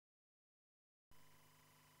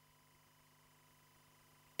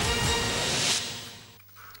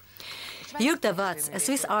Jürg Da Vaz, a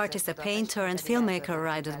Swiss artist, a painter and filmmaker,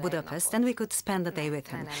 arrived at Budapest and we could spend the day with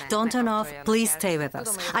him. Don't turn off, please stay with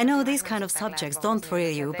us. I know these kind of subjects don't thrill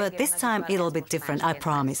you, but this time it'll be different, I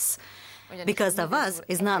promise. Because Da Vaz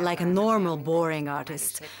is not like a normal, boring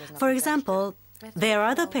artist. For example, there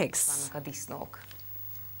are the pigs.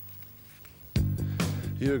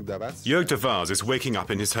 Jürg Da Vaz is waking up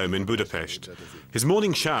in his home in Budapest. His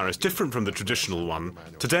morning shower is different from the traditional one.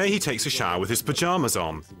 Today he takes a shower with his pajamas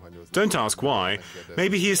on. Don't ask why.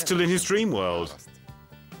 Maybe he is still in his dream world.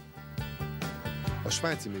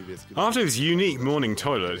 After his unique morning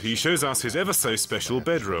toilet, he shows us his ever-so-special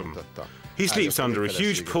bedroom. He sleeps under a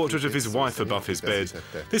huge portrait of his wife above his bed.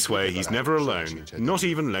 This way, he's never alone, not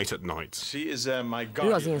even late at night. She is my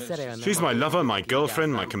guardian. She's my lover, my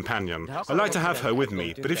girlfriend, my companion. I like to have her with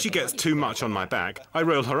me, but if she gets too much on my back, I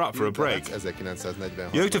roll her up for a break.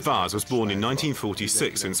 Jürg Da Vaz was born in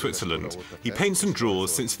 1946 in Switzerland. He paints and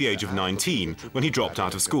draws since the age of 19, when he dropped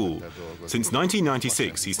out of school. Since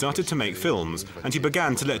 1996, he started to make films, and he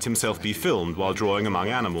began to let himself be filmed while drawing among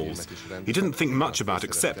animals. He didn't think much about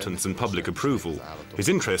acceptance and public approval. His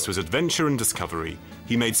interest was adventure and discovery.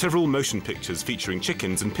 He made several motion pictures featuring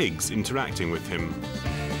chickens and pigs interacting with him.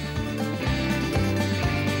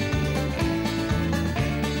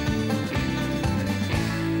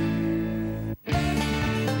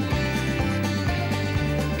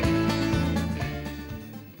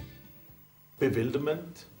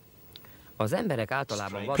 Bewilderment.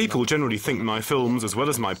 People generally think my films, as well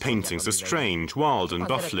as my paintings, are strange, wild and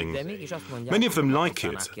buffling. Many of them like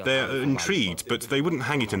it. They're intrigued, but they wouldn't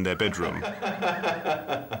hang it in their bedroom.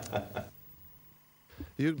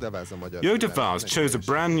 Jürg Da Vaz chose a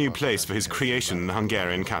brand new place for his creation in the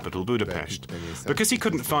Hungarian capital, Budapest. Because he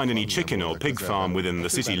couldn't find any chicken or pig farm within the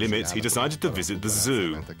city limits, he decided to visit the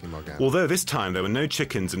zoo. Although this time there were no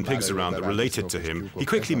chickens and pigs around that related to him, he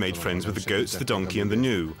quickly made friends with the goats, the donkey and the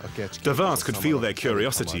gnu. Da Vaz could feel their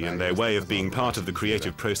curiosity and their way of being part of the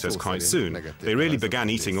creative process quite soon. They really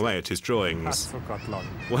began eating away at his drawings.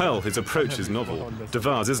 Well, his approach is novel. Da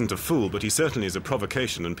Vaz isn't a fool, but he certainly is a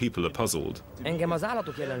provocation and people are puzzled.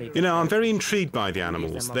 You know, I'm very intrigued by the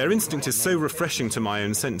animals. Their instinct is so refreshing to my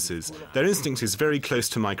own senses. Their instinct is very close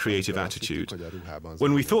to my creative attitude.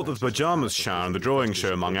 When we thought that the pajamas shower and the drawing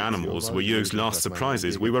show among animals were Jürg's last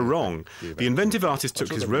surprises, we were wrong. The inventive artist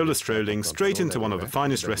took his roller strolling straight into one of the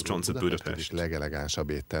finest restaurants of Budapest.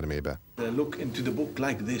 Look into the book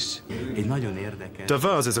like this. Da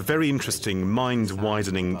Vaz is a very interesting,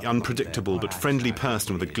 mind-widening, unpredictable but friendly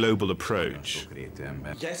person with a global approach.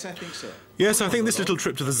 Yes, I think so. Yes, I think this little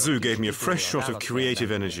trip to the zoo gave me a fresh shot of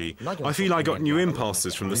creative energy. I feel I got new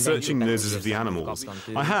impulses from the searching noses of the animals.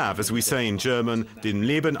 I have, as we say in German, den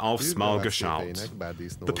Leben aufs Maul geschaut.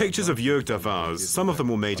 The pictures of Jürg Da Vaz, some of them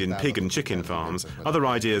were made in pig and chicken farms, other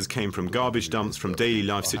ideas came from garbage dumps, from daily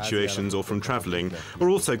life situations or from travelling, or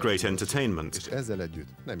also great entertainment.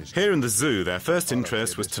 Here in the zoo, their first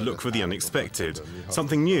interest was to look for the unexpected,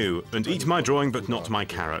 something new, and eat my drawing but not my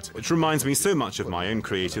carrot. It reminds me so much of my own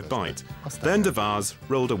creative bite. Then Da Vaz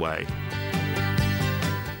rolled away.